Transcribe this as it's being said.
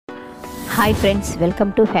Hi friends,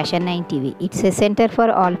 welcome to Fashion9 TV. It's a center for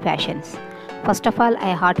all fashions. First of all,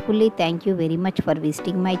 I heartfully thank you very much for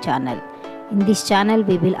visiting my channel. In this channel,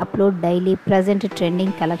 we will upload daily present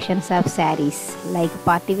trending collections of sarees like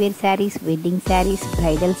party wear sarees, wedding sarees,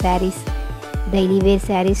 bridal sarees, daily wear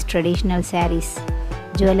sarees, traditional sarees,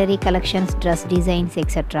 jewelry collections, dress designs,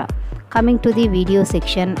 etc. Coming to the video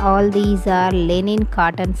section, all these are linen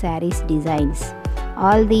cotton sarees designs.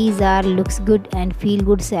 All these are looks good and feel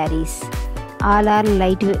good sarees. All are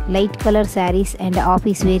light color sarees and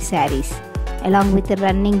office wear sarees, along with a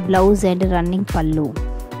running blouse and running pallu.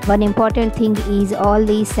 One important thing is all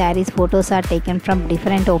these sarees photos are taken from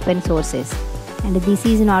different open sources, and this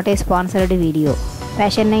is not a sponsored video.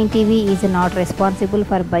 Fashion9 TV is not responsible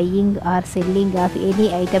for buying or selling of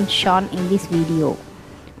any items shown in this video.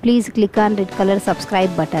 Please click on red color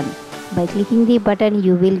subscribe button. By clicking the button,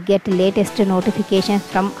 you will get latest notifications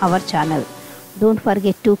from our channel. Don't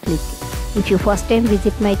forget to click. If you first time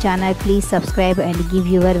visit my channel, please subscribe and give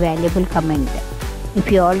your valuable comment. If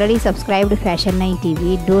you already subscribed Fashion9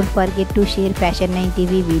 TV, don't forget to share Fashion9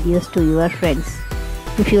 TV videos to your friends.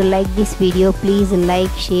 If you like this video, please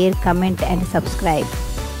like, share, comment and subscribe.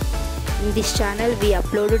 In this channel, we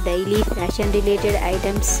upload daily fashion related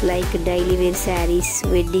items like daily wear sarees,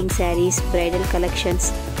 wedding sarees, bridal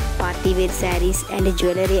collections, party wear sarees and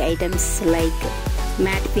jewelry items like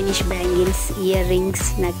matte finish bangles,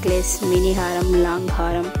 earrings, necklace, mini haram, long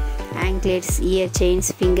haram, anklets, ear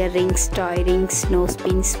chains, finger rings, toy rings, nose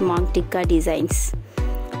pins, monk tikka designs.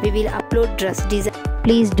 We will upload dress design.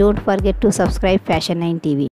 Please don't forget to subscribe Fashion9 TV.